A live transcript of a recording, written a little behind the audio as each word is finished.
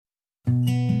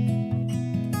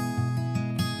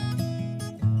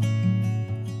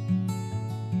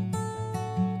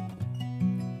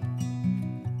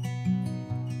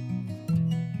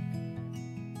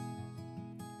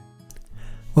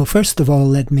Well, first of all,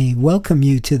 let me welcome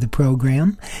you to the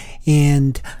program.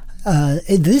 And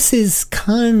this is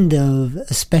kind of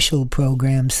a special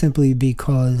program simply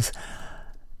because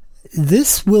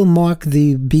this will mark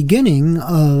the beginning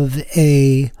of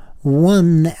a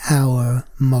 1 hour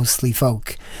Mostly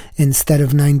Folk. Instead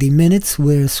of 90 minutes,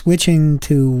 we're switching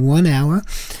to 1 hour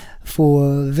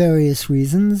for various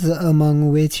reasons,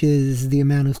 among which is the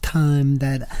amount of time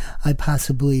that I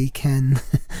possibly can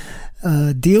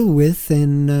deal with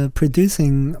in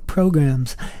producing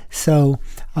programs. So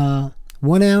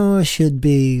 1 hour should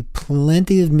be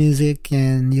plenty of music,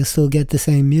 and you'll still get the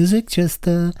same music, just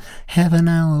half an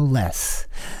hour less.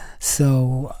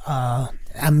 So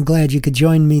I'm glad you could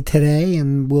join me today,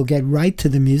 and we'll get right to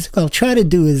the music. I'll try to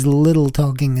do as little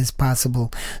talking as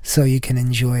possible so you can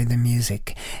enjoy the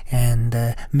music,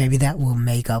 and maybe that will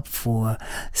make up for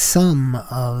some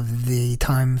of the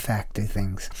time factor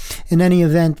things. In any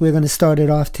event, we're going to start it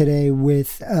off today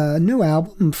with a new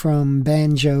album from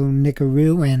Banjo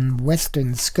Nickaroo and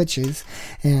Western Scutches,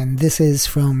 and this is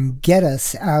from Get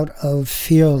Us Out of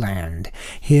Fearland.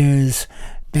 Here's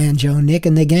Banjo Nick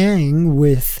and the Gang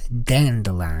with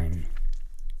Dandelion.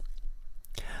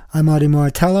 I'm Artie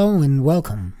Martello, and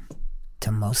welcome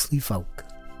to Mostly Folk.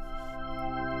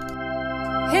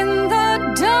 In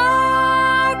the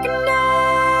darkness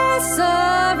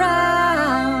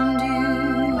around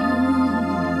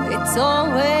you, it's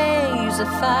always a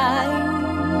fight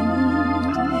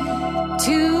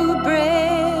to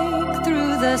break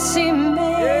through the cement.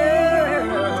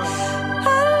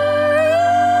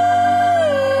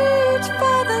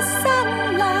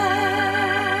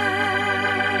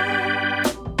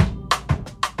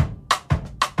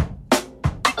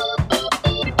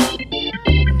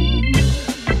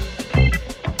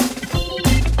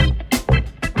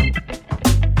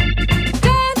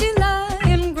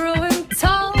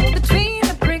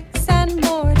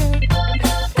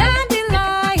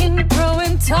 Dandelion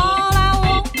growing tall, I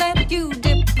won't let you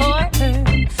depart her.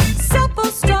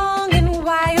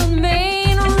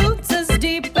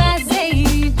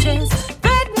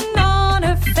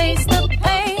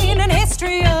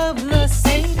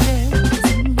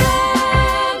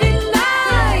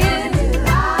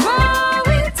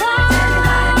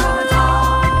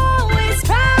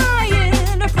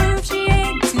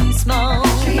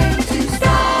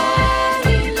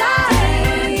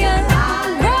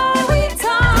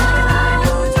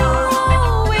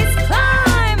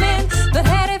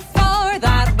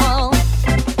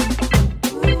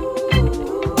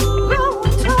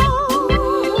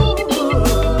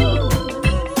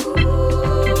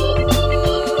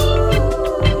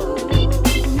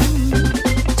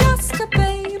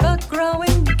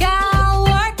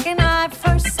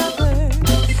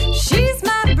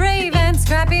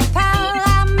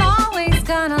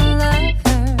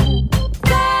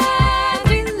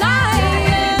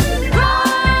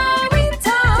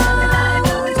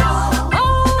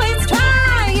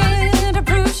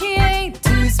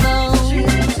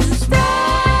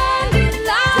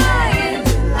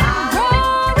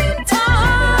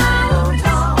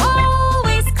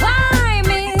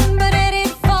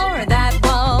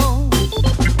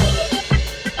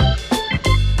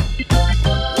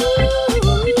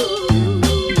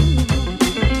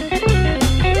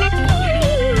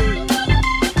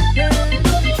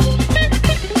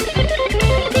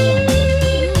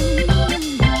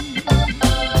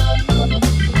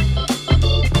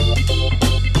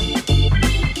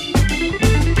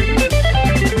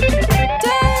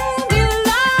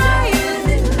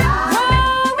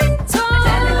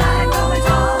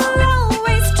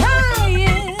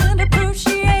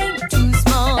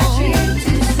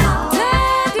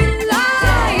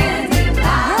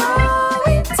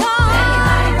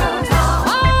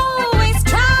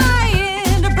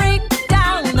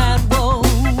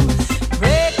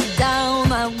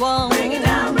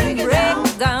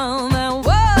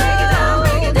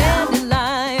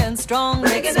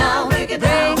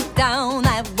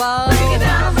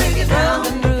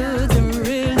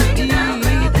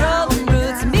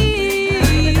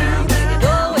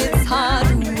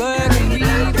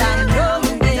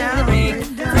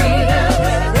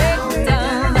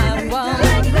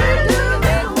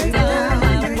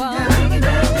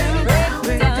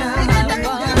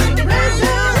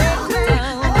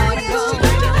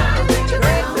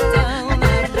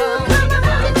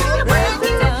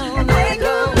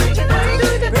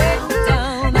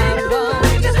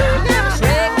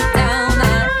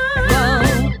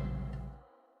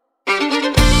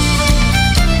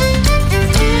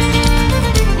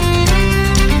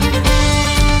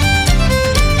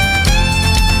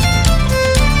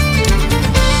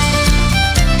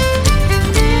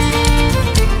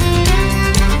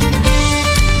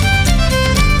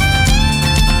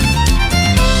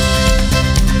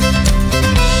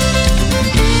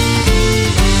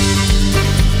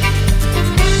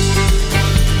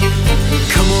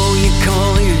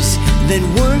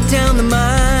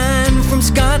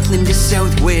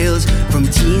 South Wales from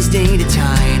Teesday to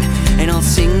Tyne. And I'll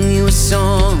sing you a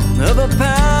song of a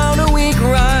pound a week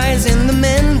rise, and the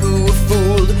men who were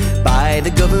fooled by the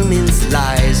government's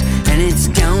lies. And it's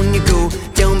down you go,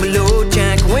 down below,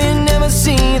 Jack, when never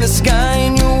see the sky,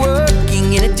 and you're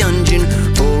working in a dungeon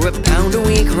for a pound a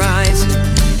week rise.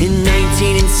 In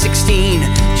 1916,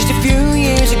 just a few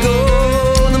years ago,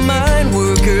 the mine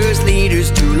workers'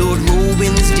 leaders to Lord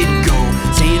Robins did go,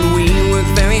 saying we work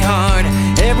very hard,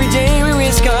 every day we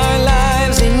risk our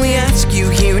lives, and we ask you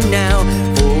here and now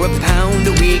for a pound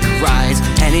a week rise.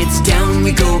 And it's down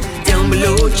we go, down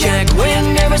below, Jack,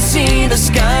 we'll never see the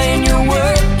sky, and you're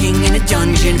working in a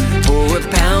dungeon for a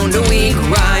pound a week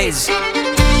rise.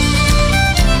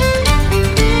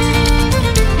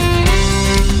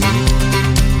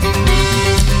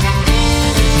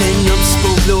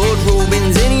 Lord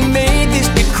Robins, and he made this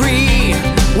decree: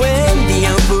 when the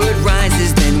output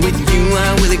rises, then with you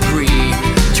I will agree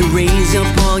to raise up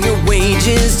all your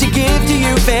wages, to give to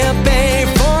you fair pay.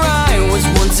 For I was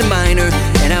once a miner,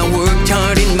 and I worked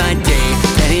hard in my day.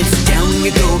 And it's down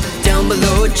you go, down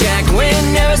below, Jack, we'll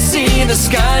never see the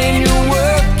sky, and you're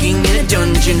working in a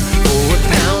dungeon for a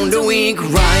pound a week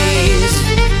rise.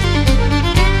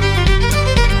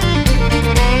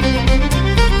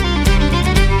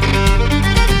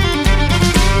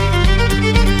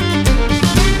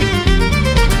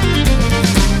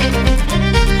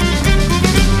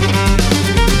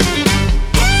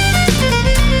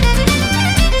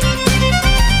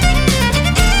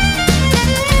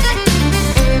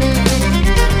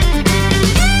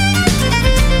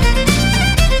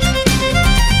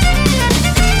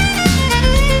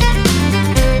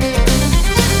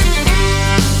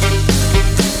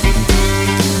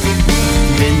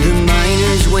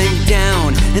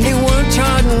 And they worked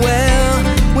hard and well,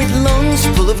 with lungs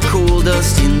full of coal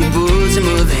dust in the bosom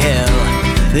of hell.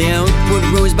 The output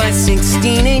rose by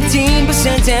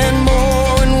 16-18% and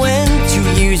more, and when 2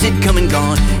 years had come and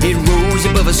gone, it rose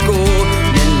above a score.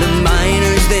 Then the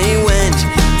miners, they went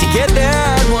to get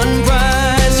their one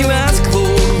prize. You ask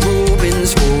Lord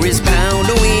Robins for his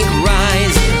pound a week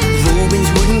rise.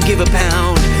 Robins wouldn't give a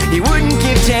pound, he wouldn't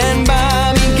give 10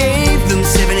 bob. He gave them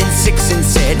 7 and 6 and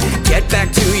said, get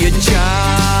back to your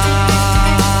job.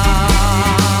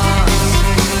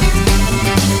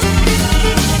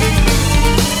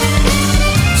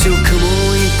 So come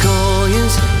on, you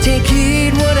colliers, take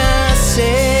heed what I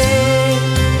say,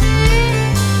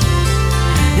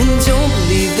 and don't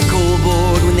believe the coal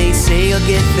board when they say you'll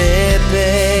get fair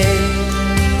pay.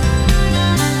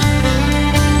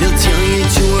 They'll tell you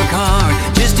to work hard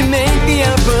just to make the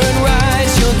output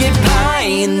rise. You'll get pie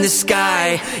in the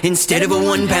sky instead of a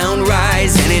 1 pound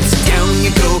rise. And it's down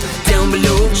you go, down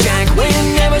below, Jack, we'll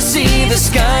never see the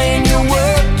sky, and you're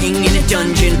working in a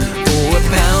dungeon for a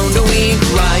pound a week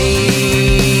rise.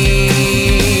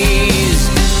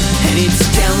 And it's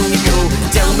down you go,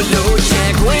 down below,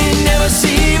 Jack, we'll never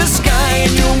see the sky,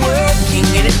 and you're working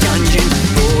in a dungeon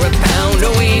for a pound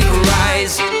a week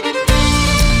rise.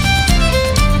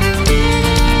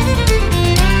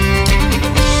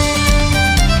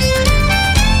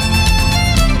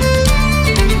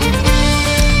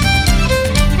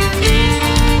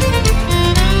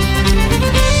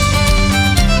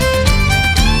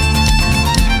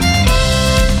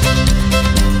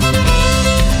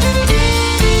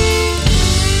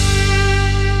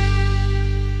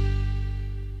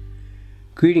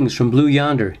 Greetings from Blue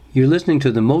Yonder. You're listening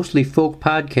to the Mostly Folk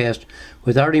podcast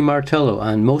with Artie Martello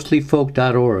on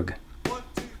mostlyfolk.org.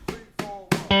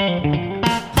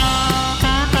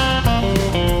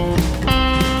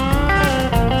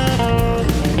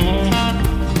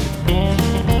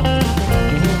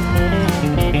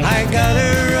 I got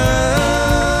a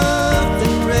rough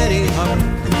and ready heart,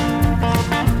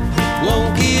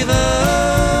 won't give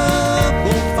up,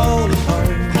 won't fall apart.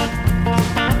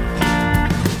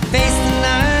 Face the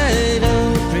night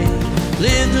unafraid,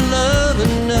 live to love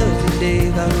another day.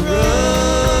 Got a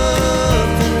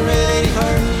rough and ready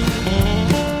heart.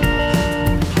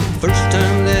 First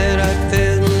time that I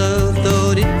fell in love,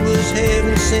 thought it was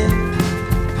heaven sent.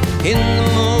 In the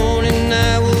morning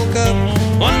I woke up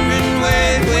wondering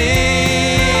where it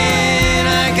went. I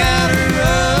got a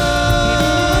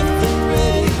rough and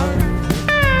ready heart,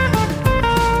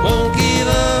 won't give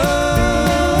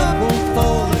up, won't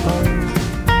fall apart.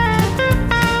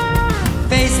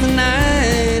 Face the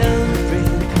night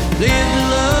unafraid, live to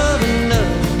love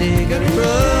another day. Got a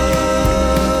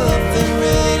rough and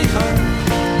ready heart.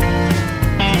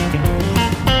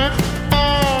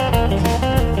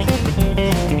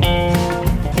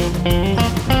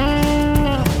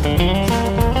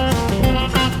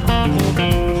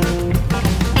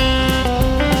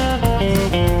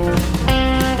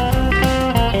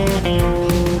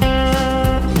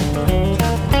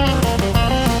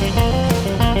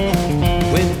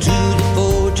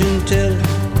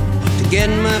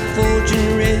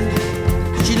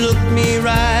 me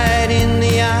right in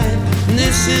the eye, and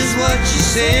this is what she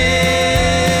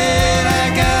said.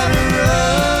 I got a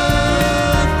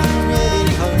rough and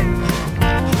ready heart,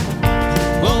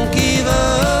 won't give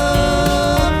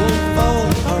up, won't fall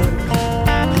apart.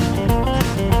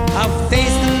 I'll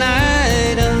face the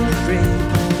night unafraid,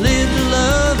 live to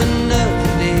love another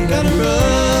day. Got a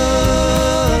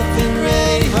rough and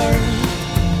ready heart.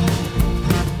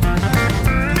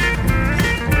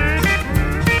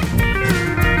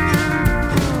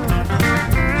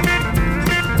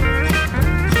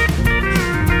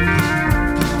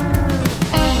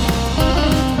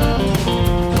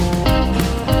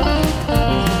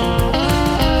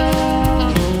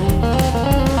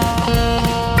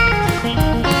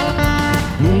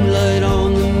 Moonlight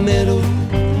on the meadow,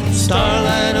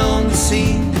 starlight on the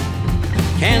sea,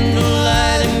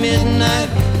 candlelight at midnight,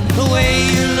 the way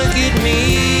you look at me.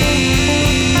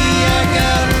 I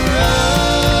got a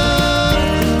rough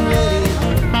and ready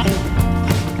heart,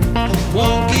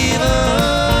 won't give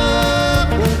up,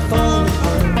 won't fall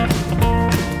apart.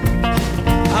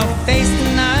 I'll face the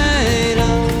night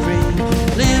unafraid,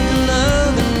 live to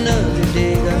love another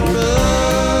day. Got a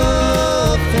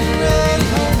rough and ready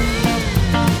heart,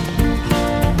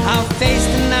 I'll face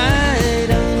the night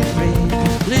unafraid,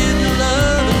 live to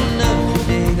love another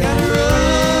day. Got a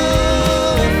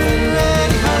rough and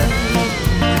ready heart,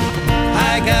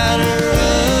 I got a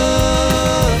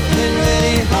rough and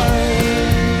ready heart.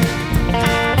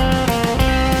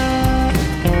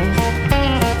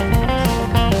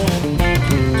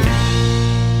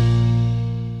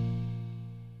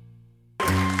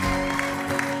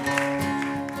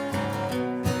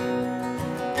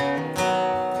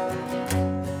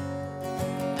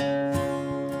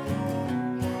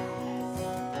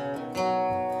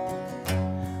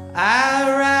 I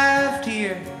arrived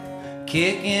here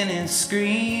kicking and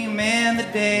screaming the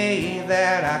day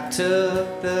that I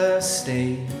took the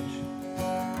stage.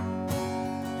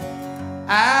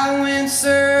 I went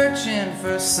searching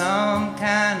for some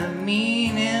kind of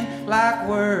meaning, like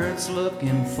words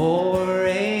looking for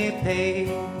a page.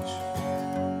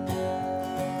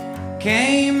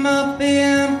 Came up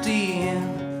empty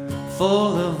and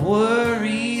full of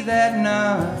worry that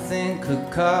nothing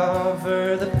could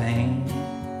cover the pain.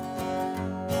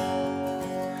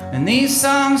 And these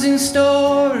songs and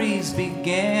stories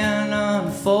began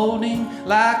unfolding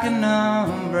like an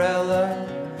umbrella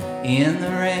in the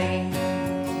rain.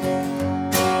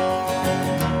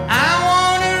 I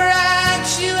wanna write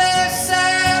you a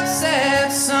sad, sad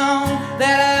song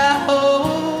that I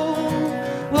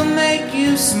hope will make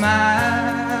you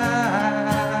smile.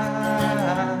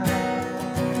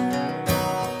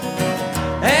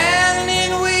 And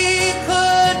then we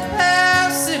could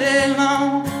pass it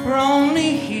along. We're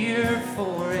only here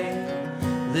for a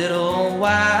little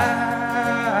while.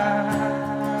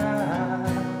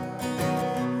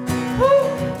 Woo,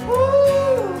 woo.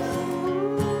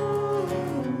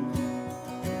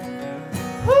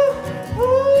 Woo,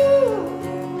 woo.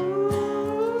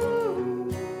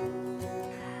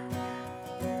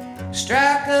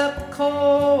 Strike up a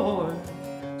chord,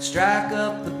 strike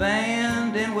up the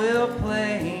band, and we'll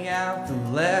play out the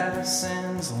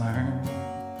lessons learned.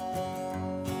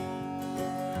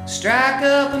 Strike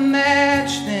up a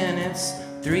match, then it's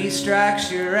 3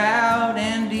 strikes, you're out,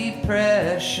 and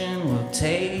depression will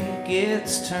take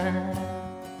its turn.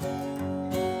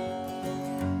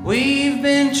 We've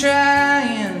been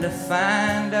trying to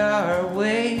find our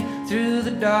way through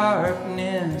the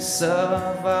darkness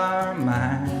of our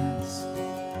minds.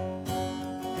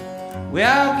 We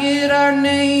all get our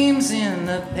names in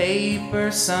the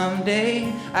paper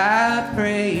someday. I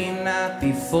pray not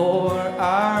before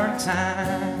our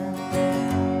time.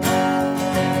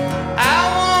 I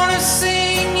wanna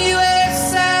sing you a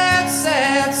sad,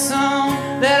 sad song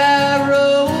that I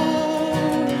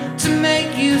wrote to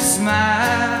make you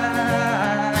smile.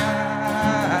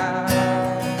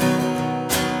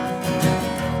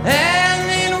 And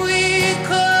then we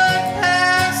could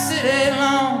pass it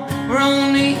along. We're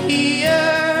only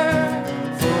here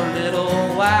for a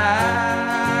little while.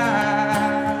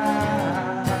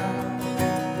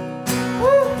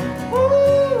 Woo, woo.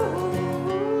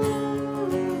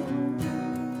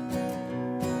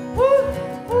 Woo,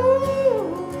 woo.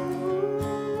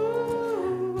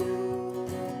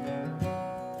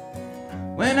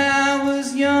 When I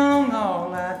was young,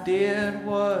 all I did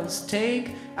was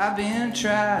take. I've been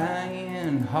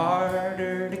trying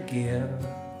harder to give.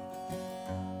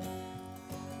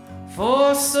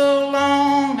 For so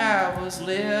long I was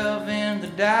living to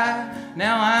die.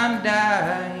 Now I'm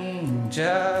dying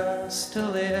just to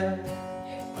live.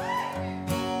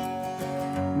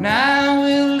 Now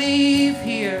we'll leave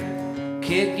here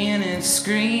kicking and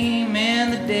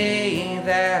screaming the day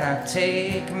that I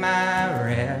take my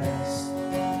rest.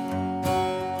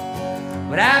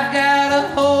 But I've got a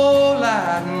whole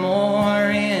lot more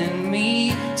in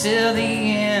me till the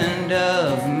end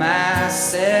of my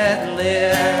set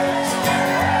list.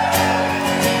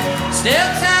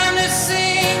 Still time to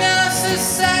sing us a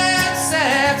sad,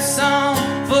 sad song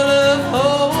full of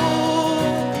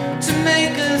hope to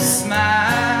make us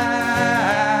smile.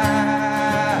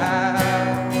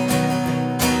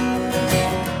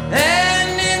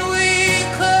 And then we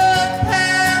could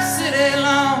pass it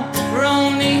along. We're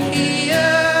only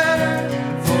here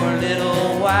for a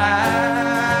little while.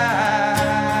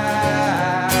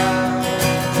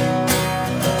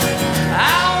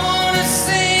 I wanna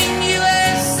sing you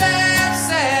a sad,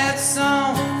 sad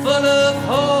song full of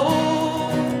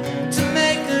hope to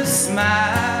make us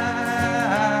smile.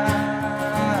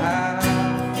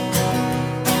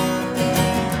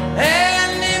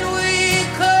 And then we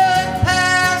could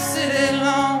pass it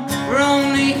along. We're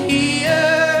only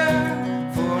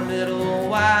here for a little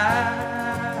while.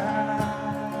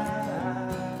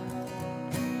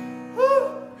 Woo,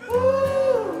 woo.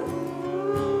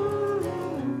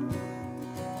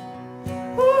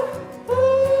 Woo, woo.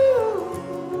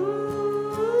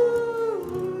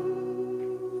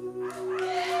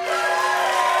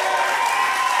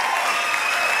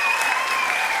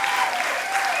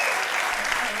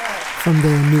 From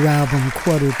their new album,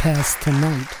 Quarter Past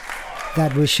Tonight.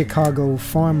 That was Chicago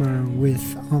Farmer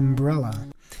with Umbrella.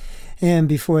 And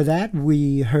before that,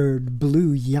 we heard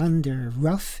Blue Yonder,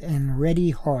 Rough and Ready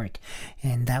Heart.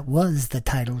 And that was the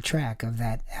title track of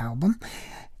that album.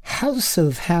 House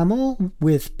of Hamel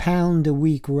with Pound a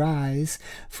Week Rise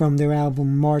from their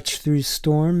album March Through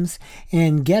Storms,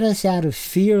 and Get Us Out of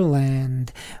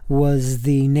Fearland was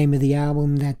the name of the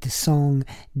album that the song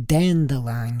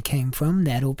Dandelion came from.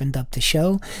 That opened up the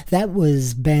show. That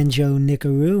was Banjo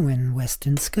Nickaroo and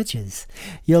Western Scutches.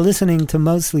 You're listening to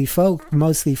Mostly Folk.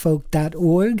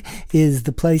 Mostlyfolk.org is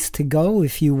the place to go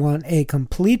if you want a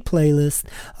complete playlist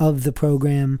of the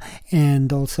program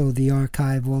and also the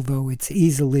archive, although it's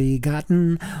easily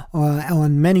gotten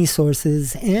on many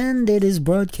sources, and it is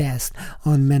broadcast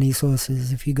on many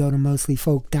sources. If you go to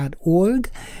mostlyfolk.org,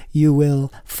 you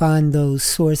will find those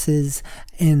sources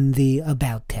in the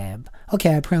About tab.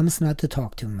 Okay, I promise not to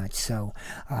talk too much, so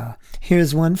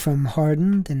here's one from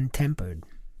Hardened and Tempered.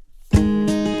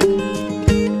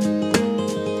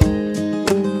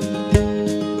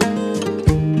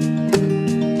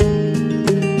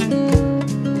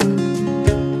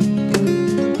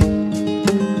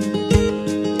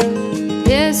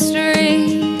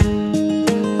 History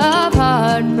of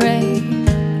heartbreak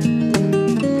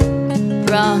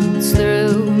runs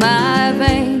through my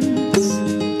veins.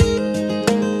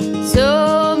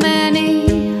 So many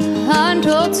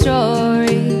untold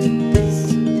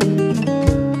stories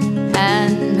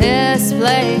and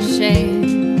misplaced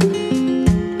shame.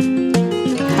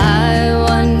 I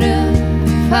wonder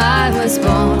if I was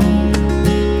born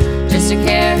just to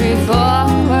carry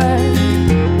forward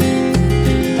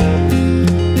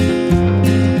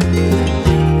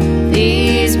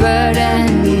these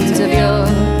burdens of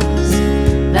yours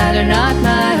that are not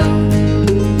my own.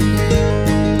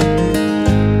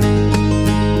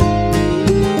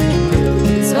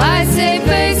 So I saved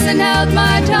face and held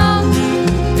my tongue.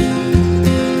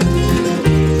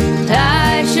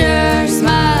 I sure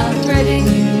smiled pretty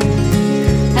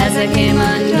as I came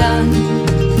undone.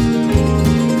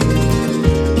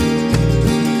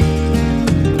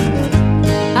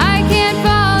 I can't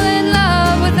fall in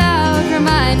love without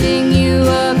reminding you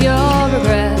of your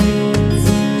regrets.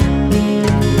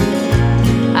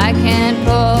 I can't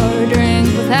pour a drink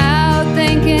without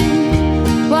thinking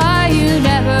why you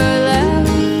never left.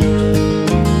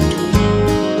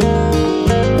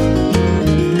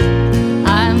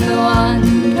 I'm the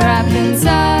one trapped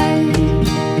inside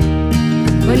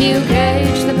when you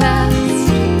cage the past.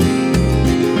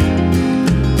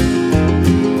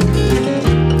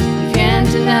 You can't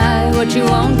deny what you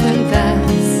won't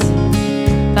confess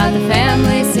about the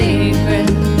family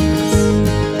secrets.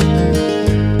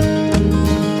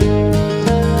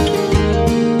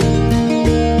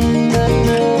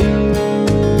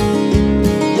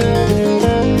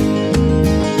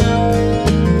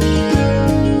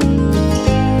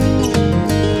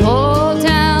 Whole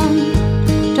town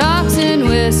talks in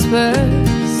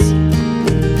whispers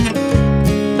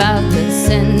about the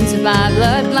sins of my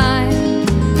bloodline.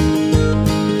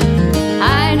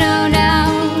 I know now,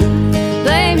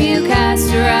 blame you cast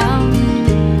around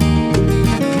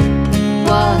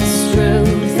was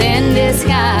truth in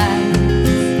disguise.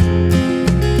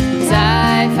 'Cause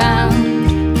I found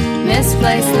misplaced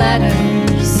misplaced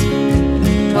letters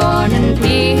torn in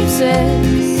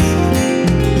pieces.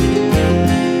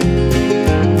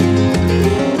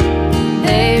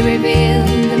 They reveal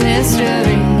the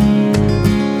mystery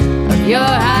of your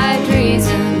high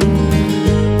treason.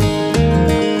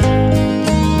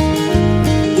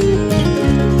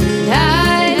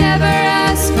 I never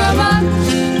asked for much.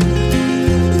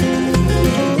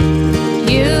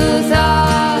 You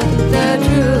thought the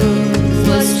truth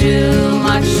was too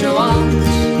much to want.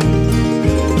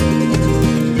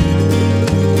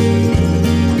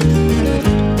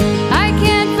 I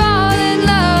can't fall in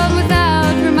love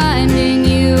without reminding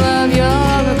you of your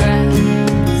regrets.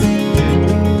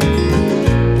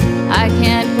 I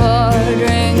can't pour a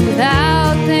drink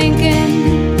without thinking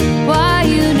why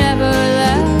you never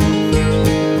left.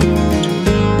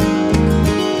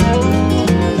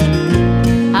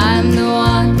 I'm the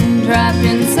one trapped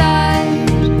inside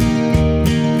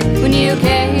when you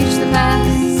cage the past.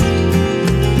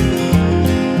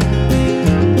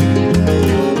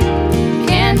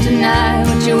 Can't deny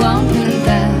what you won't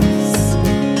confess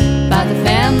about the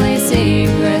family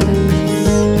secrets.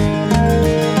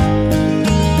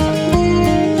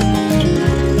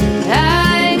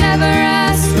 I never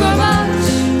asked for much.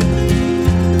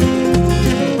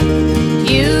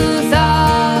 You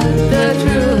thought the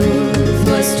truth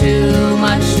was too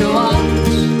much to want.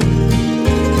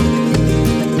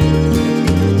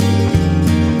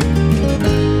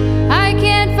 I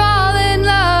can't fall in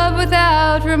love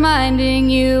without reminding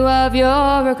you of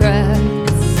your regrets.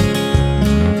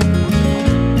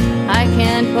 I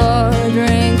can't pour a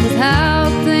drink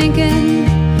without thinking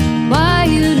why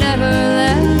you never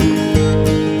left.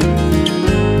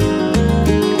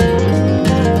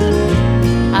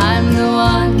 I'm the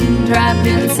one trapped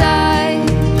inside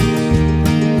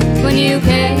when you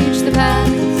cage the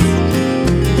past.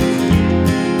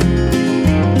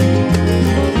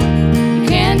 You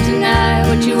can't deny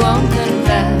what you won't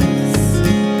confess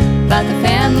about the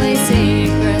family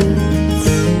secrets.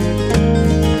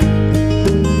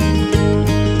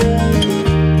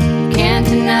 Can't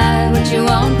deny what you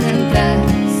won't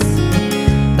confess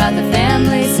about the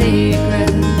family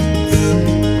secrets.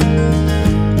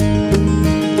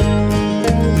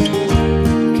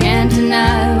 Can't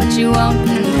deny what you won't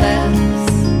confess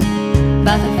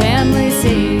about the family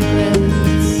secrets.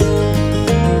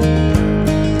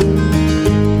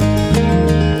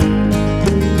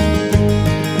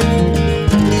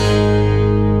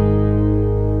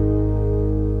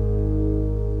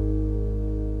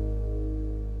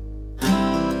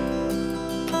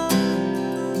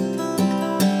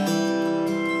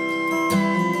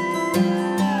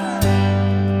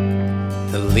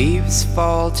 The leaves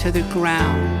fall to the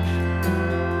ground,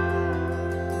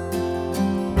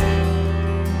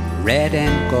 red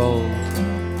and gold,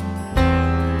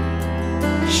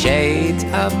 shades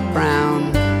of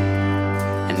brown,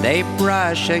 and they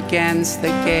brush against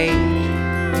the gate.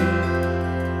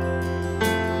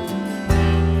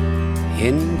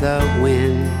 In the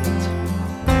wind,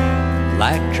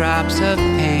 like drops of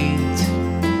paint,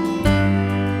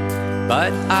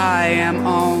 but I am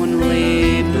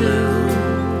only blue.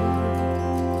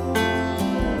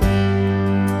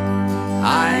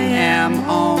 I am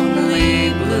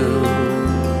only blue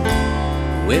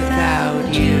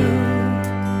without you.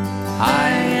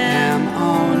 I am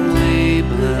only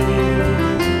blue.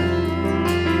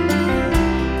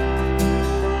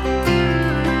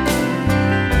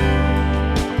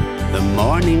 The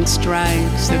morning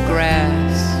strikes the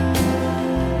grass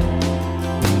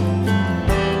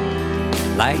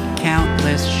like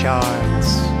countless shards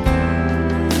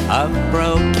of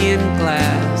broken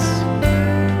glass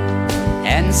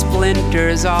and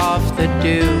splinters off the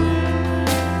dew.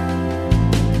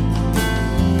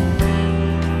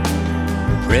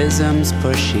 Prisms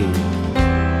pushing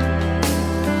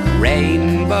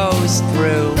rainbows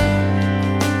through,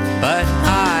 but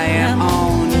I am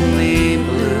only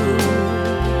blue.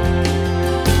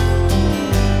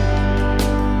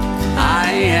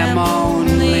 I am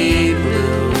only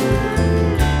blue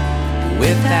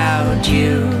without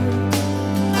you.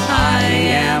 I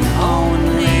am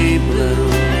only blue.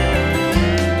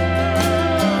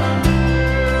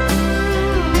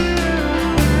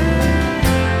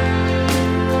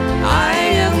 I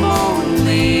am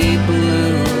only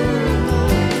blue,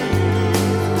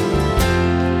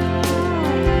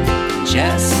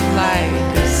 just like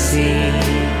a sea.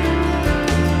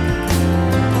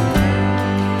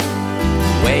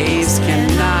 Waves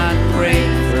cannot break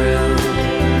through.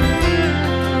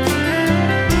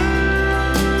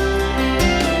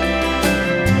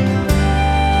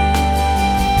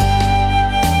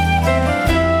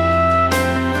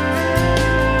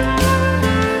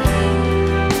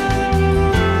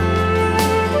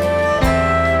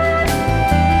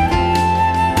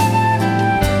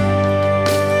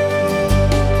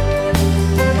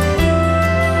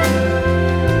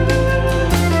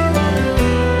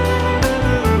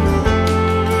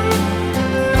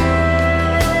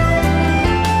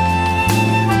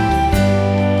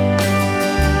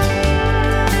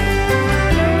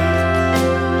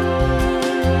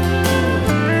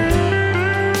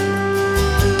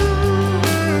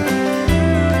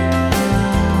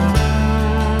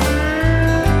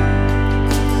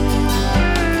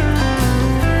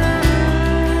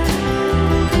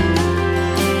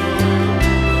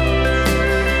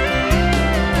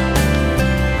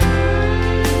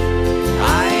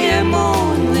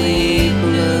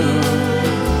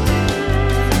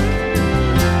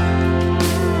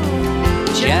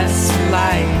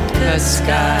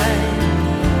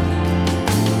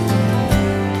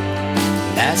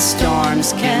 as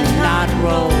storms cannot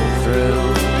roll through.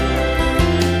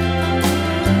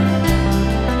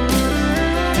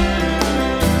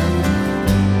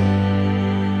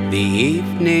 The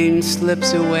evening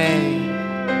slips away,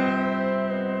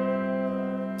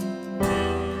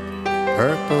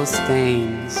 purple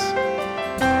stains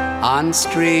on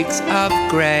streaks of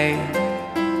gray,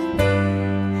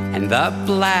 and the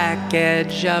black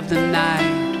edge of the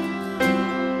night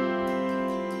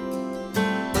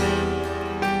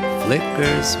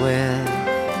flickers with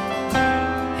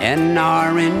an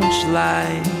orange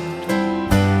light.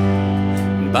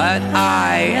 But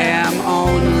I am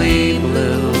only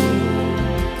blue.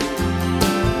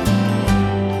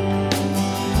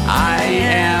 I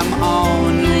am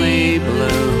only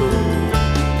blue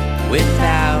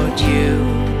without you.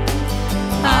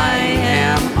 I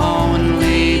am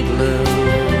only blue.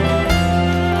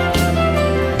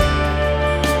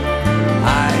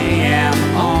 I am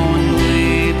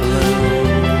only blue.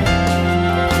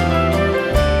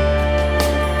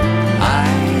 I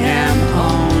am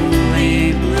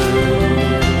only blue.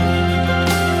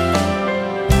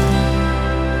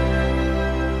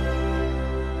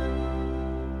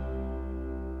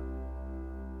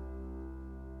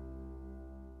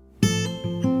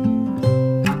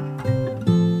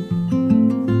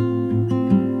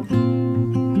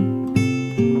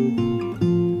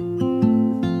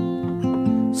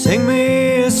 Sing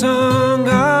me a song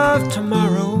of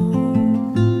tomorrow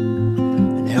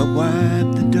and help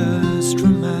wipe the dust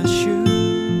from my shoes.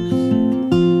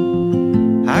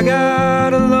 I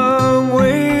got a long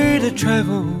way to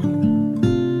travel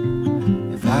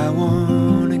if I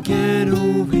want to get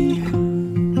over you.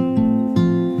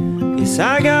 Yes,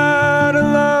 I got a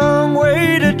long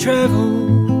way to travel,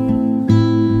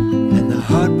 and the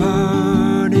hard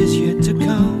part is yet to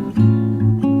come.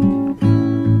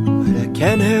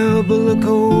 Can't help but look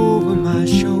over my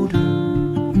shoulder,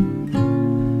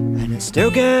 and I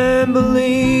still can't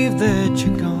believe that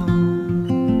you're gone.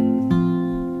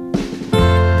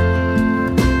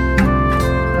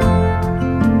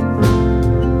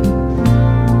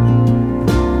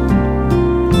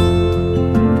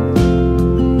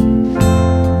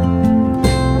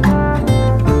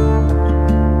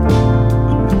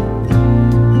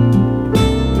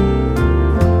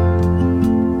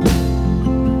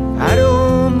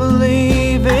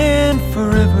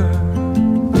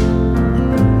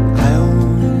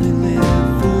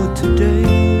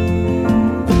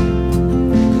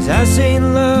 I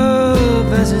seen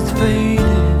love as it's faded,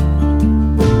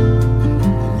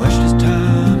 watched as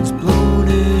time's blown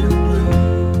it away.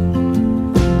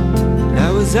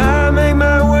 Now as I make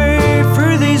my way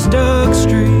through these dark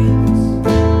streets,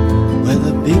 where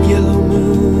the big yellow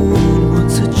moon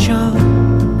once had shone,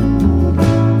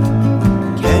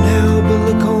 can't help but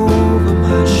look over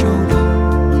my shoulder,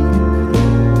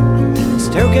 and I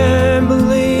still can't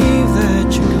believe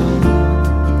that you're gone.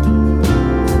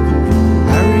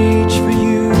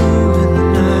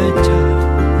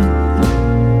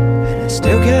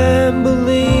 Still can't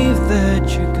believe that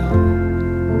you're gone.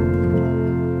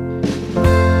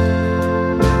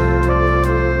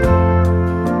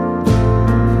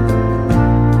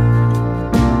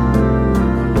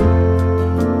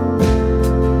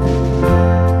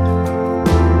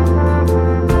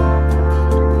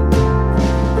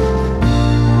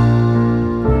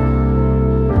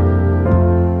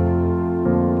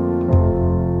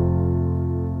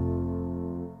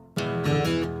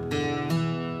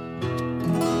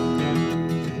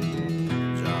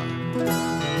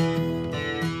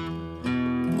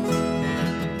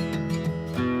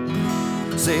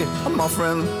 Say, my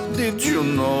friend, did you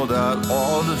know that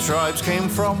all the tribes came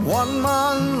from one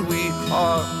man? We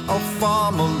are a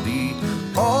family,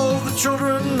 all the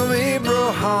children of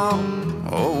Abraham.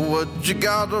 Oh, would you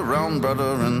gather round,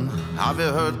 brethren? Have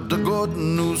you heard the good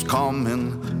news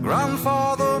coming?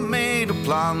 Grandfather made a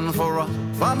plan for a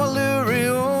family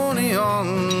reunion.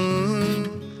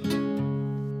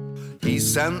 He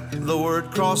sent the word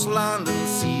across land and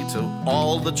sea to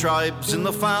all the tribes in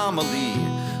the family.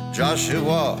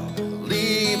 Joshua,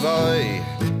 Levi,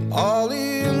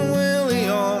 Ollie and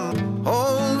William,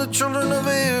 all the children of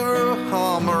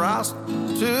Abraham are asked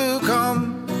to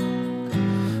come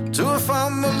to a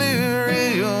family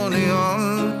reunion.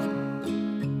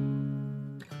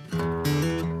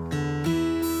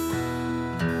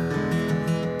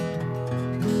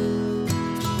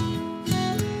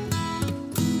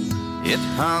 It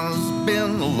has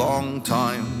been a long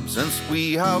time since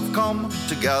we have come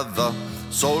together,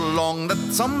 so long that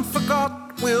some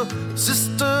forgot we're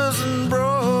sisters and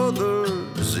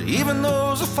brothers, even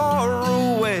those are far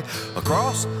away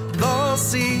across the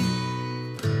sea.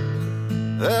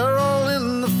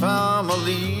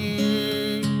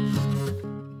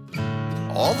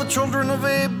 the children of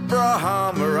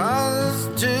Abraham are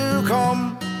asked to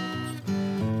come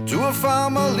to a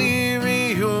family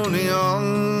reunion.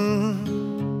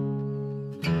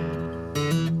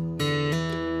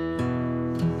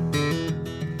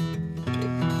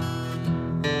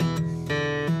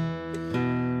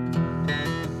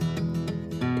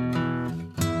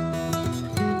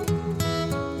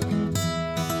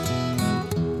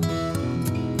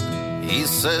 He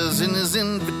says in his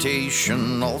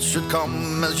invitation, all should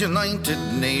come as united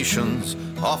nations.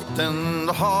 Often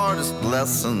the hardest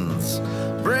lessons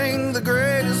bring the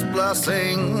greatest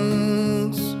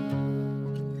blessings.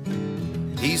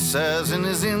 He says in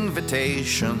his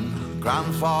invitation,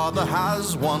 Grandfather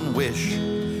has one wish,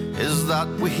 is that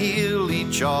we heal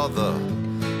each other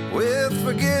with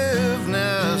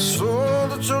forgiveness. Oh,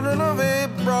 the children of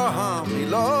Abraham, he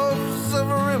loves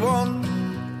everyone,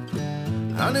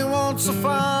 and he wants a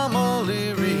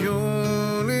family reunion.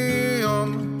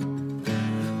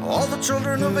 All the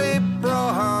children of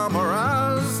Abraham are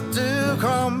asked to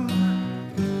come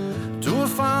to a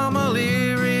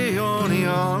family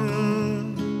reunion.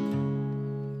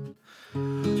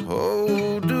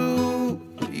 Oh, do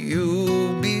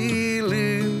you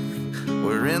believe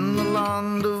we're in the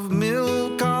land of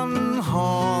milk and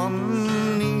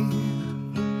honey?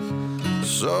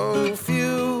 So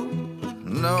few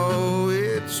know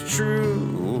it's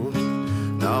true.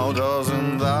 Now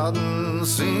doesn't that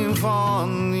seem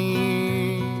funny?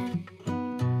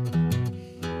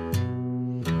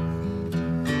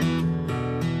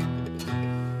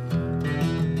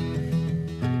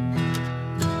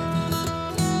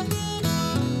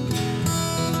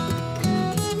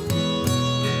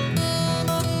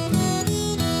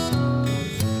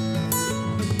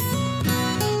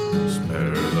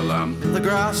 The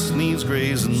grass needs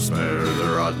grazing, spare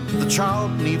the rod. The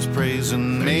child needs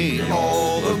praising. May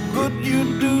all the good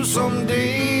you do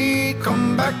someday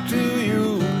come back to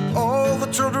you. All the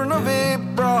children of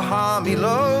Abraham, he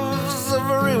loves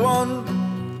everyone,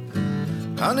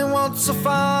 and he wants a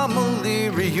family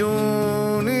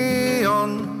reunion.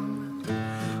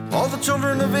 All the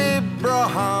children of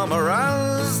Abraham are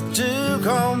asked to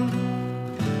come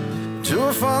to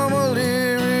a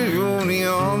family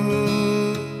reunion.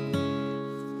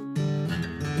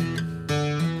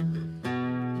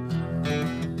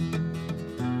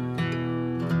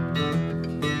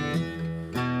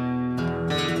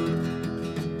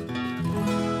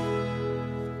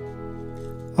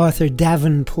 Arthur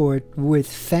Davenport with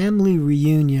Family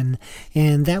Reunion,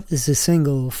 and that was a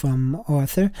single from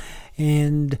Arthur.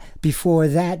 And before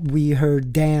that we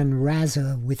heard Dan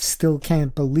Raza with Still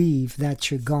Can't Believe That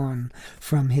You're Gone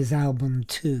from his album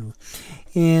 2.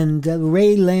 And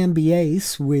Ray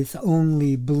Lambiase with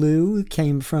Only Blue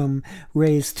came from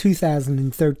Ray's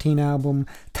 2013 album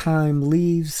Time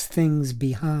Leaves Things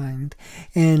Behind.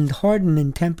 And Hardened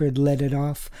and Tempered led it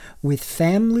off with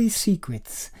Family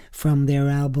Secrets from their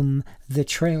album The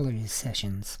Trailers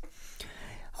Sessions.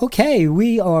 Okay,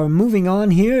 we are moving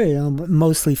on here.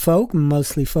 Mostly Folk,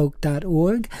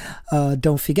 mostlyfolk.org.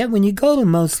 Don't forget, when you go to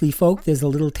Mostly Folk, there's a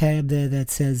little tab there that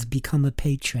says Become a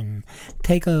Patron.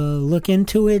 Take a look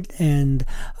into it, and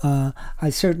I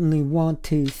certainly want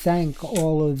to thank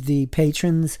all of the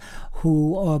patrons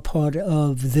who are part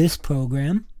of this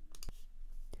program.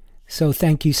 So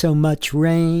thank you so much,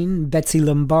 Rain, Betsy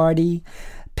Lombardi,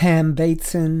 Pam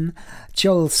Bateson,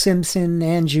 Joel Simpson,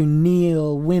 Andrew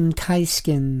Neal, Wim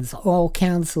Tyskins, All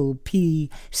Council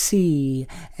PC,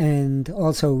 and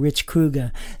also Rich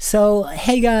Kruger. So,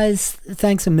 hey guys,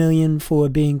 thanks a million for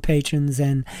being patrons,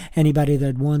 and anybody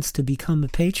that wants to become a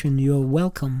patron, you're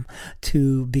welcome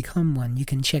to become one. You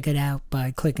can check it out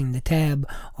by clicking the tab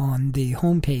on the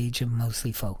homepage of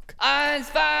Mostly Folk. I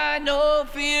spy no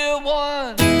fear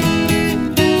one.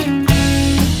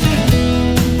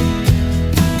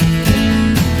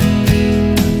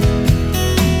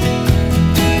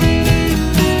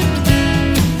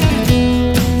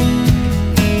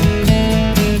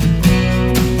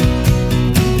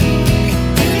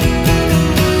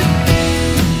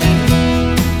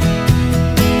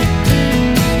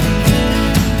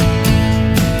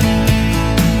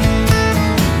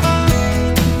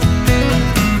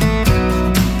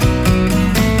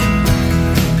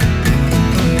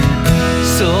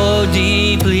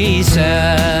 Deeply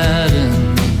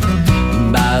saddened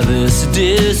by this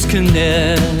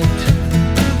disconnect.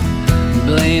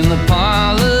 Blame the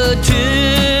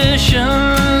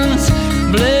politicians,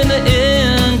 blame the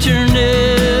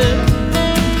internet.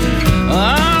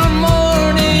 Our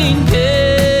morning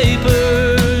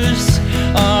papers,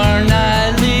 our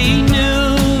nightly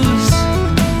news.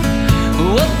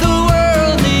 What the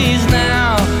world needs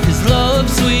now is love,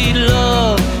 sweet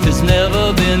love,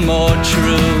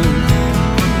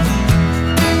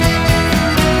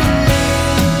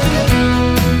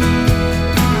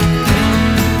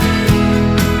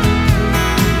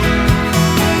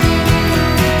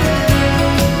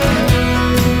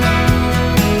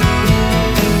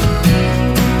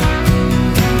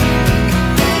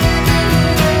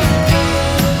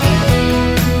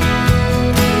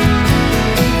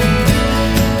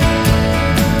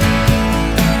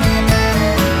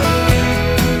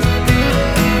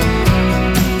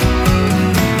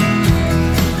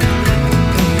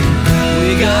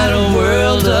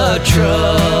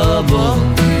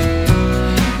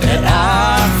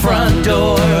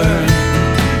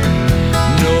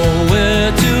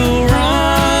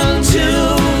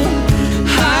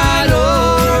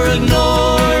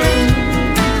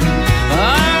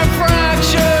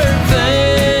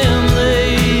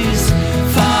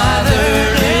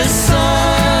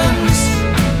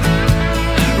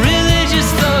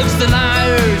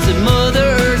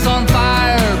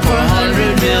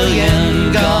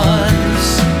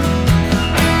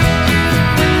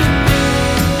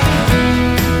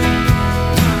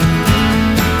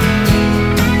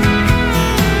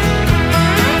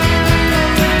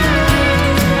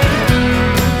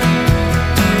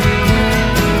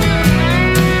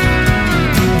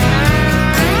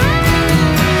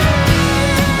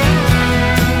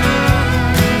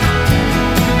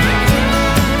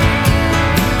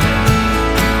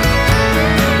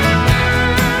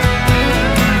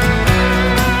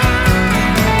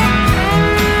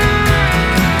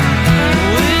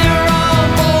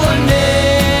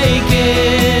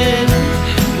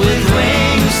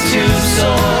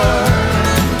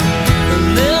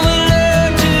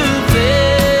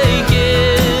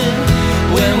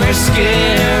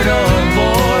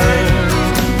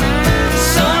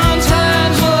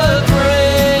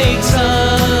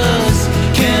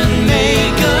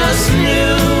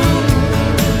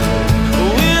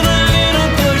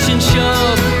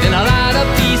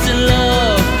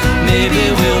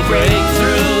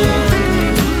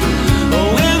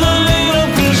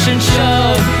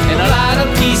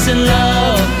 and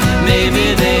love,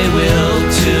 maybe they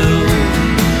will too.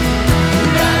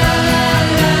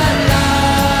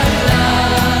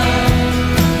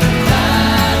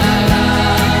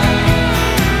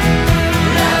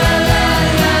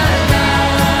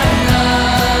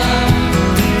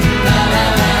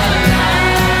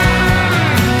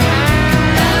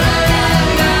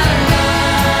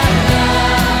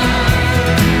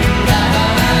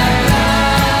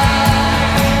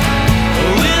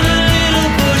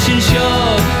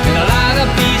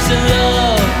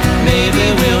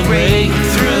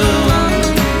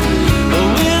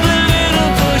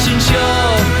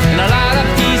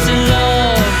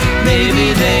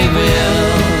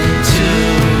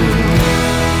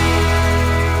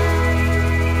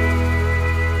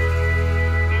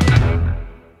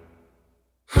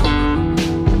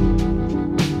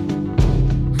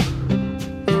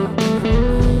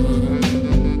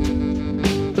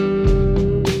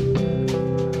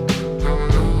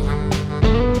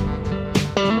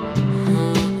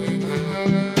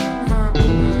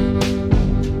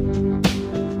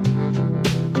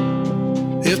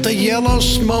 If the yellow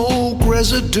smoke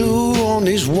residue on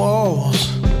these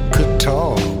walls could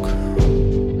talk,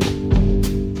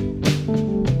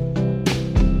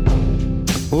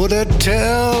 would it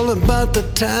tell about the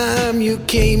time you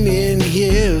came in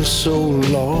here so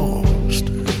lost?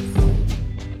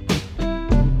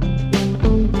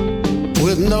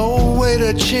 With no way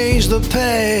to change the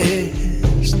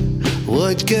past,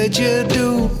 what could you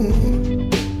do?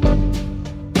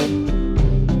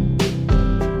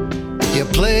 You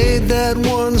played that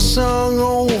one song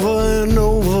over and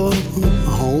over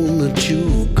on the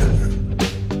juke.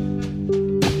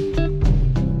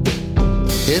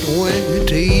 It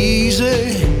went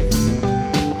easy.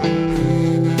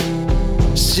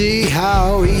 See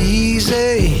how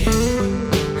easy.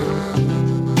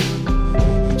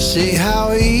 See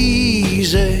how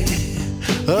easy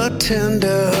a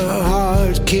tender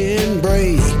heart can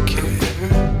break.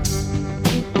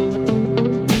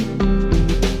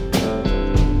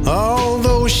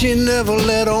 Although she never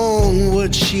let on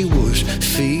what she was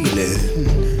feeling,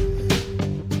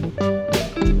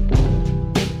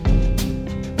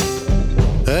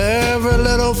 every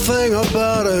little thing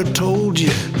about her told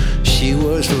you she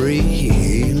was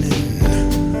reeling.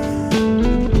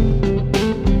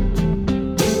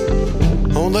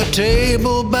 On the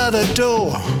table by the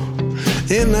door,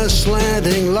 in the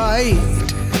slanting light,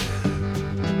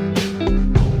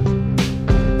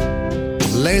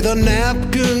 lay the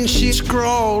napkin she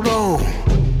scrawled on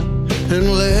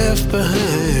and left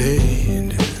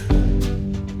behind.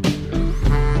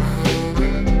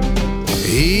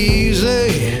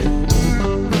 Easy.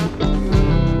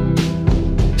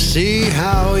 See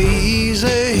how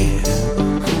easy.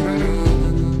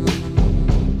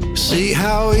 See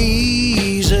how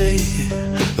easy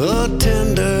a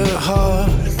tender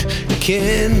heart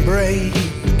can break.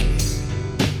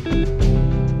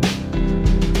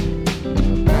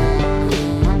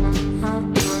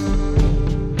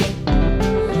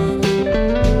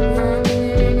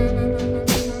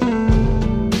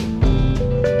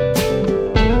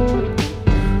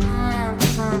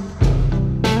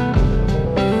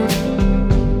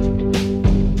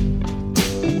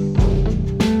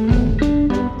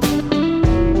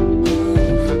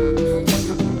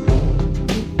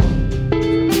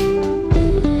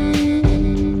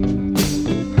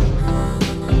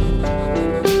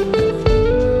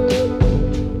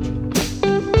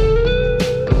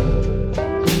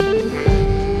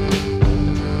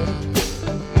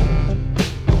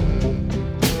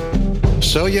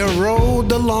 So you rode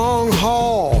the long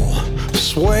haul,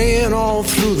 swaying all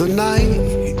through the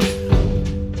night,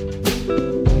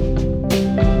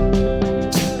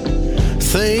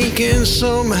 thinking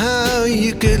somehow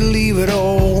you could leave it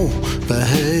all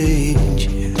behind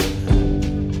you.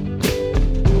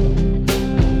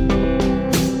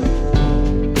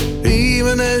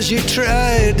 Even as you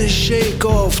tried to shake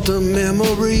off the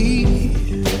memory,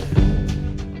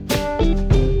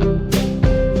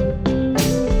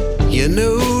 you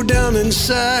knew down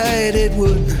inside it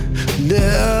would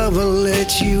never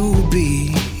let you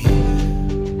be.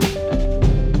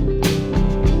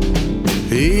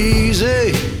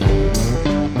 Easy.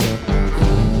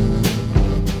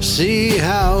 See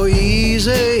how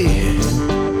easy.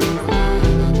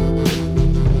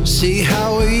 See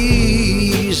how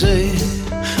easy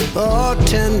a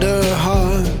tender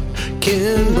heart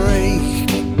can break.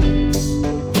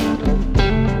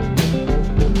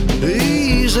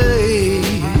 Easy.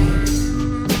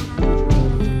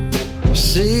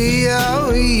 See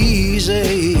how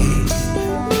easy.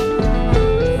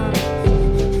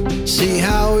 See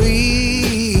how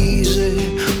easy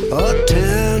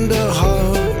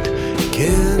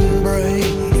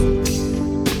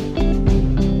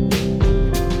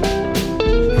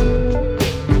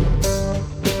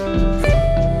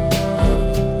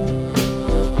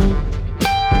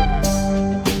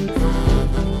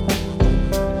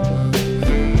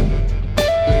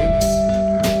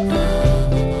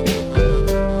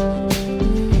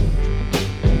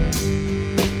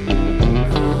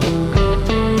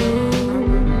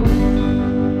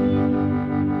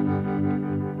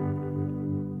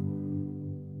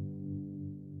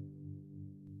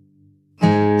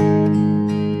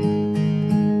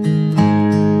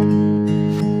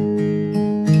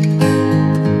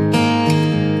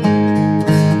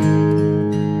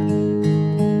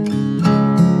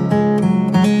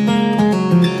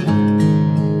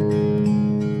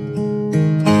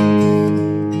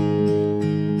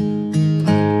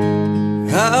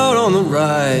on the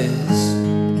rise,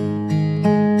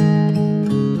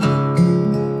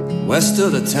 west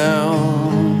of the town.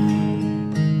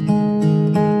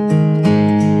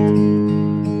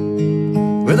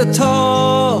 Where the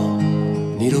tall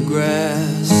needle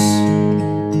grass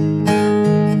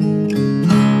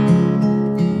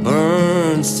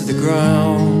burns to the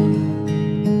ground.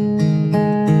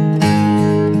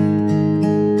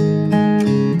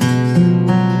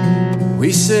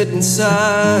 We sit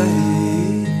inside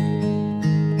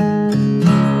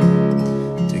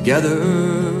together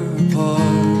apart,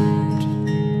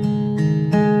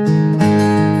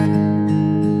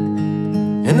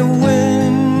 and the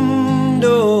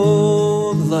window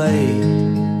light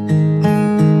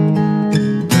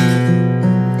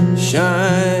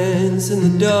shines in the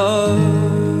dark.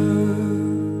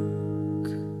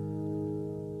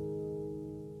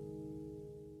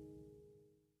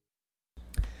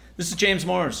 This is James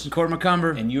Morris and Cord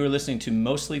McCumber, and you are listening to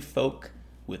Mostly Folk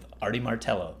with Artie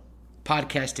Martello,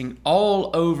 podcasting all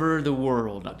over the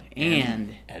world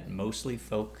and at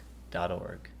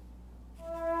mostlyfolk.org.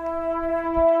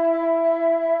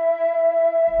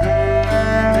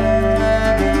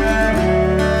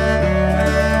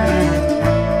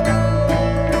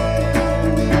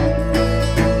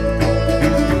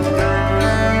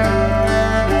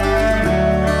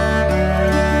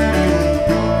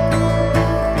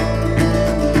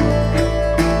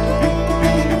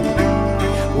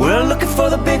 For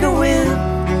the bigger win,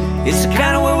 it's the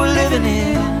kind of world we're living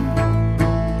in.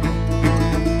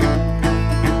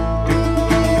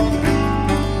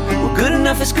 Well, good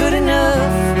enough is good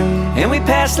enough, and we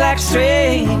pass like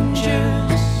strangers.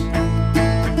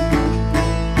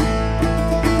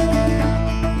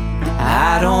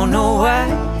 I don't know why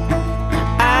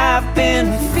I've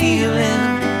been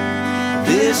feeling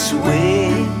this way.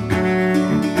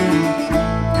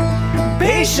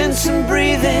 Patience and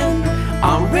breathing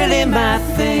are really my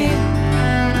thing.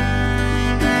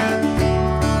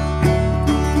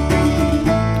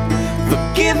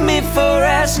 Forgive me for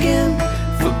asking,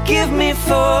 forgive me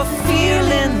for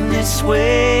feeling this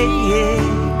way.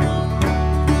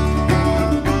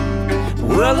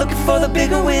 We're looking for the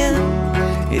bigger win,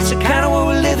 it's the kind of world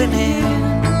we're living in.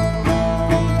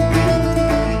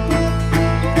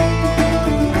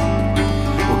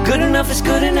 Well, good enough is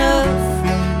good enough,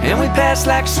 and we pass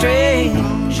like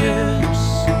strangers.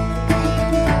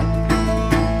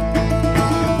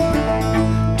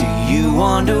 Do you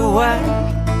wonder why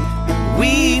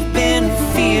we've been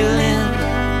feeling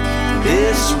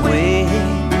this way?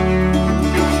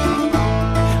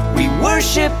 We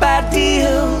worship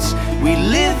ideals, we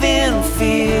live in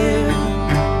fear.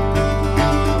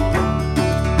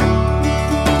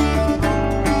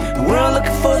 We're all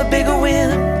looking for the bigger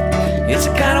win, it's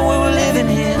the kind of world we're living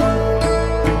in.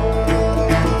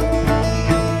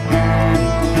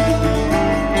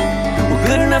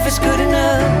 Good enough is good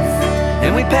enough,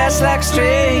 and we pass like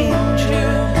strangers.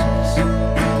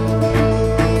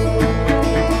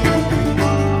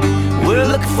 We're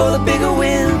looking for the bigger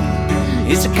win,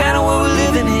 it's the kind of world we're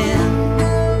living in.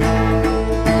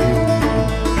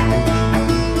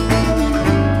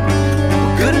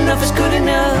 Good enough is good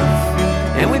enough,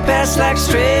 and we pass like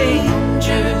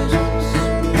strangers.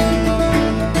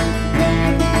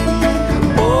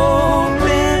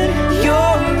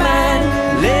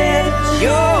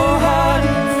 Your heart,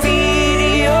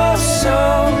 feed your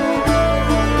soul.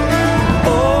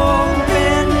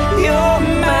 Open your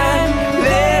mind,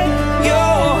 let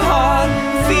your heart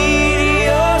feed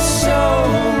your soul.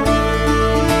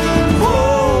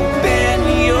 Open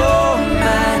your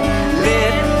mind,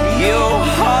 let your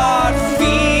heart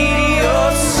feed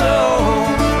your soul.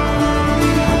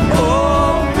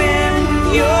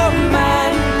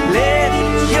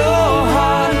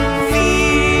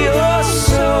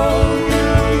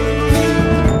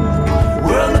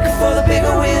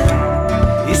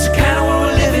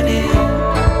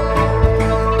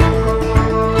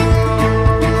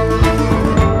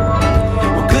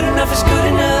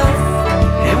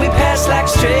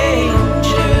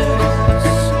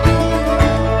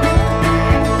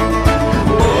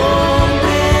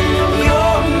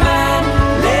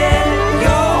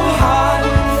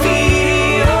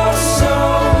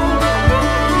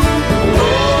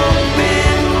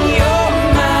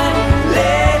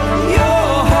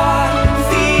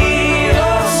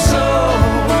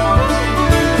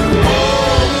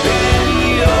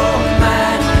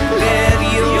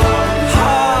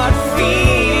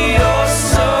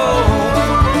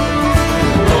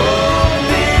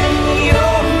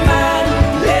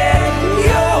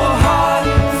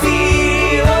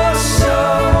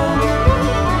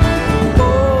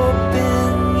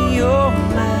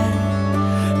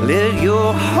 Let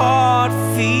your heart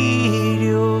feed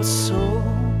your soul.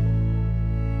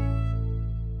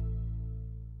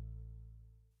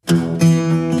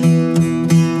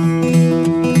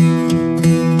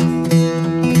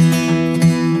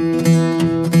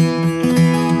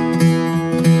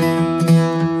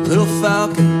 Little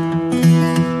falcon,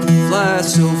 fly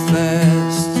so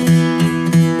fast.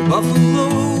 Buffalo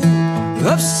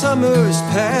of summers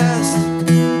past.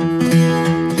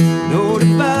 Note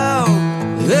about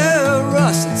their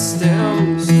russet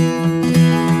stems.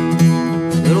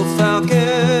 Little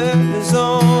falcon is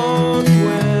on the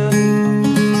wind.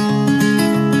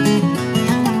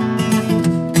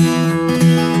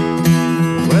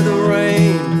 Whether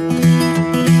rain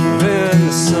or in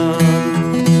the sun,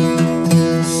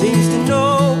 seems to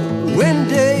know when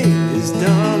day is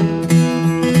done.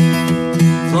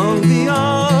 Flung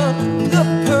beyond the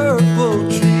purple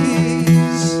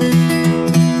trees,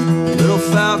 little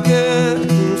falcon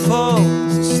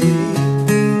falls asleep.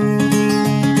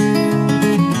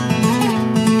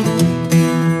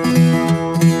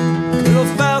 Little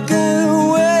falcon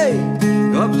way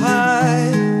up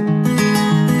high,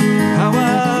 how I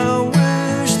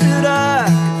wish that I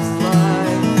could fly.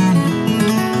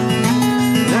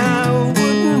 I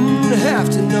wouldn't have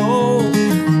to know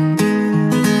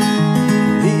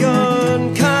the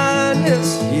unkindness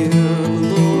here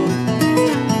below.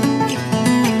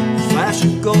 Flash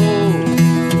of gold,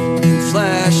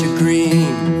 flash of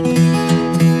green,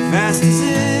 fast as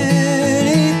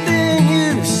anything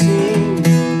you've seen.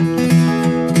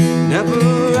 Never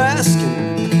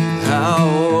asking how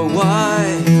or why.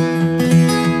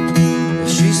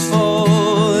 She's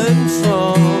falling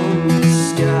from the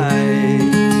sky.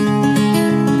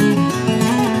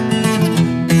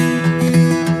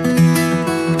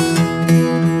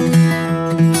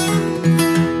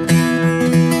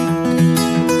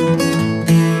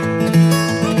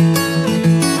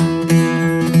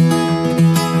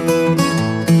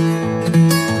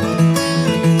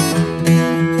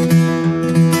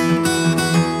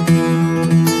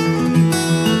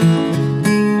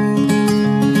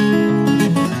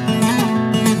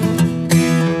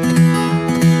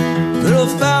 Little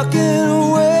falcon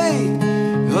away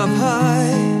up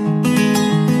high,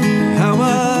 how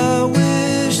I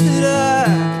wish that I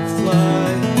could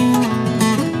fly.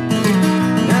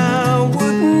 And I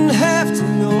wouldn't have to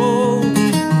know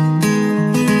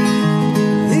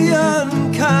the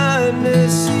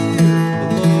unkindness here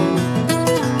below.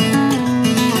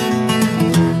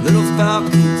 Little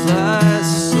falcon flies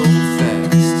so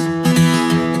fast,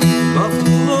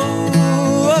 buffalo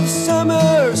of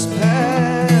summers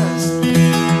past.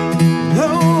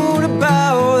 Note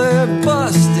about their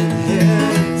busted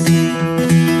heads.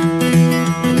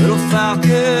 Little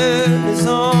falcon is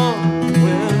on the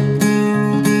wind.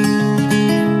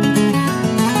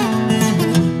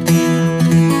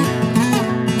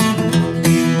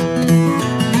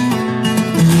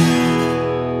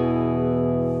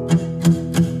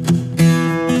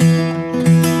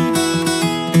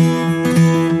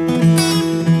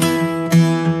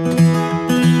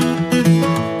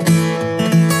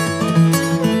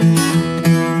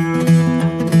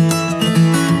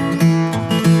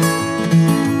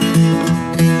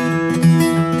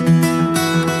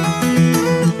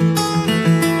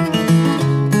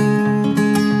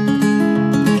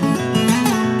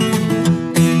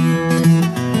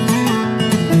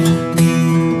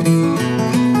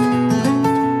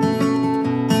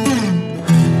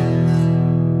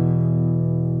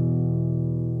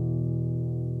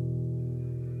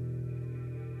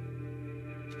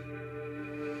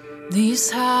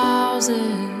 These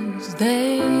houses,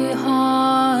 they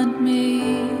haunt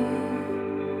me.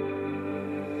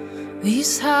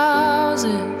 These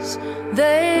houses,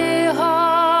 they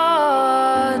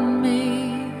haunt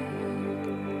me.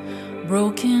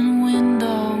 Broken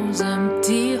windows,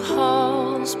 empty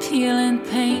halls, peeling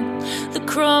paint, the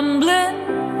crumbling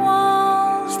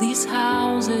walls. These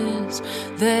houses,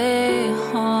 they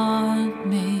haunt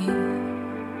me.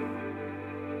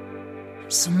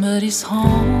 Somebody's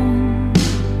home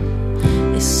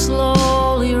is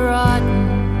slowly rotting,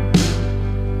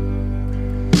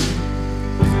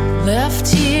 left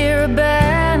here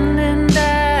abandoned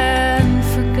and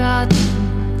forgotten.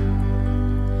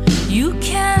 You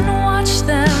can watch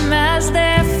them as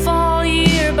they fall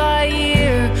year by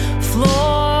year,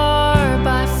 floor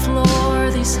by floor.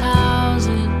 These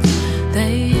houses,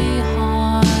 they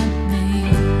haunt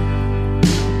me.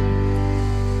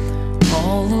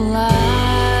 All the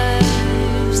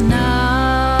lives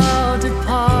now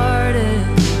departed,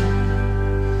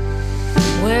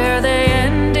 where they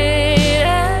ended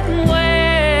and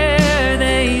where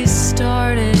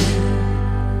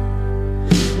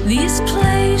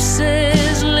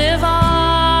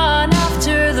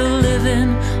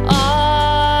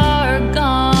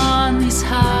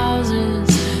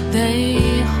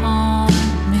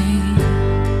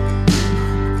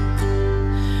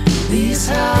These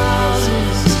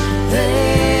houses,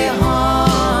 they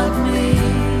haunt me.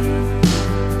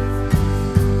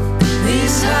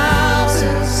 These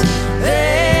houses,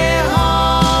 they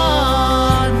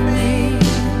haunt me.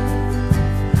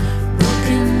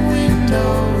 Broken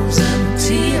windows,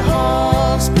 empty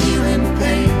halls, peeling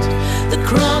paint, the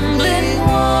crumbling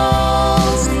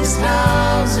walls. These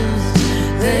houses,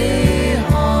 they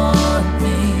haunt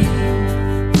me.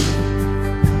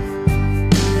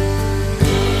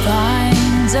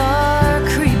 Vines are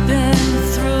creeping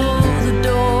through the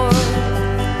door.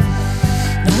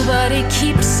 Nobody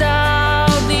keeps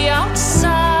out the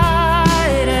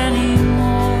outside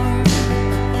anymore.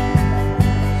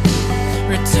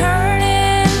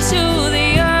 Returning to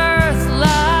the earth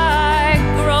like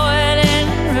growing in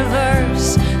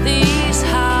reverse. These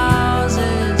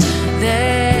houses,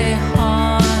 they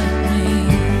haunt me.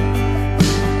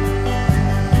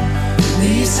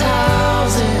 These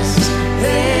houses,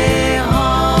 they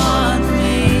haunt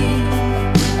me.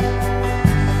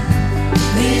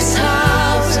 These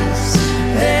houses,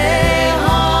 they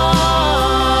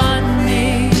haunt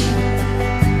me.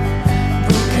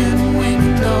 Broken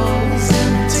windows,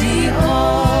 empty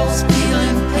halls,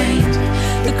 peeling paint,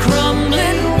 the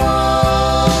crumbling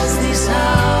walls. These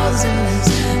houses,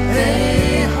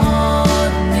 they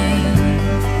haunt me.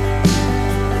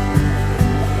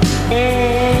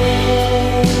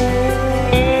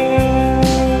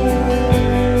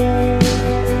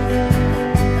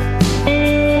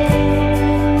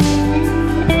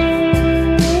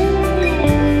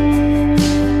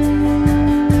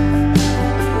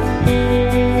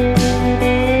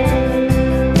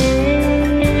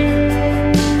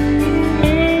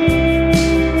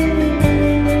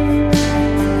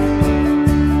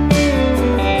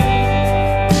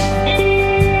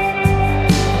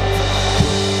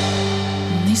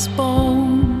 These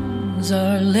bones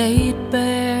are laid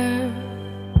bare,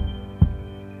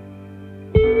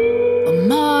 a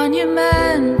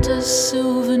monument, a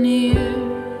souvenir,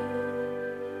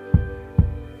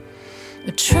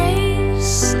 a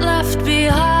trace left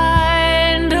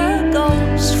behind, a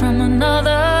ghost from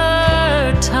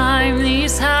another time.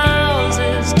 These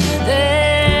houses,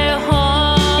 they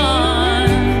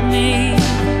haunt me.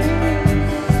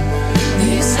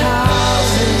 These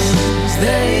houses,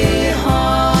 they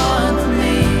haunt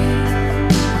me.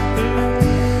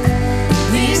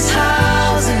 These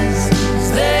houses,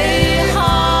 they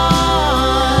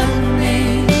haunt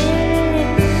me.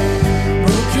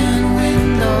 Broken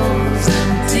windows,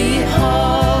 empty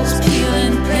halls,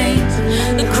 peeling paint,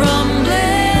 the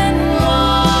crumbling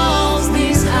walls.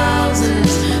 These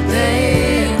houses,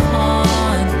 they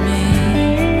haunt me.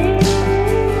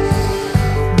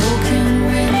 Broken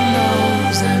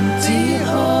windows, empty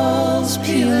halls,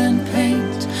 peeling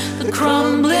paint, the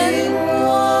crumbling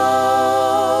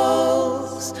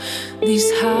walls.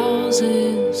 These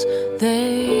houses,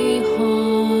 they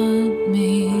haunt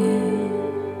me.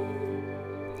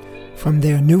 From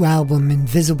their new album,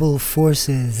 Invisible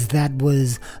Forces, that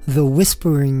was The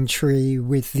Whispering Tree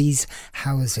with These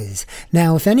Houses.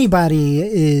 Now, if anybody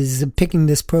is picking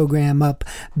this program up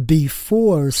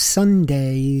before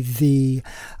Sunday, the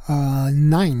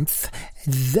 9th,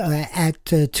 at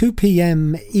 2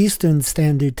 p.m. Eastern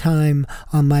Standard Time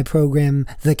on my program,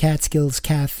 The Catskills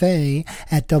Cafe,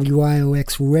 at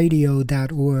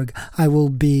wioxradio.org, I will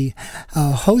be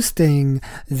hosting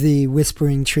the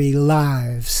Whispering Tree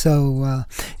live. So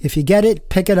if you get it,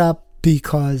 pick it up,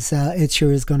 because it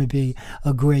sure is going to be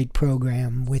a great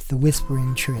program with the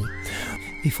Whispering Tree.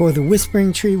 Before the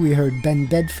Whispering Tree, we heard Ben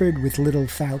Bedford with Little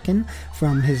Falcon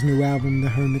from his new album, The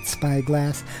Hermit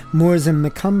Spyglass. Moores and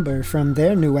McCumber from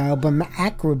their new album,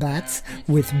 Acrobats,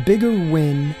 with Bigger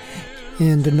Win.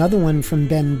 And another one from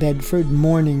Ben Bedford,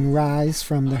 Morning Rise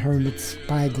from The Hermit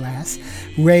Spyglass.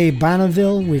 Ray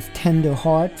Bonneville with Tender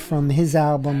Heart from his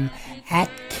album, At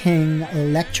King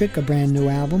Electric, a brand new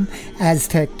album.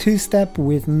 Aztec Two-Step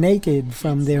with Naked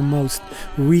from their most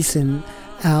recent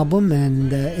album,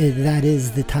 and that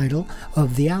is the title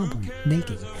of the album,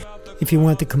 Naked. If you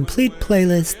want the complete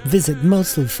playlist, visit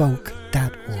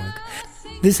mostlyfolk.org.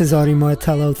 This is Artie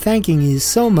Martello thanking you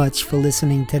so much for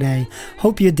listening today.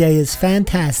 Hope your day is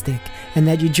fantastic and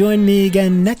that you join me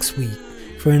again next week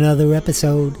for another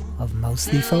episode of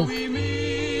Mostly Folk.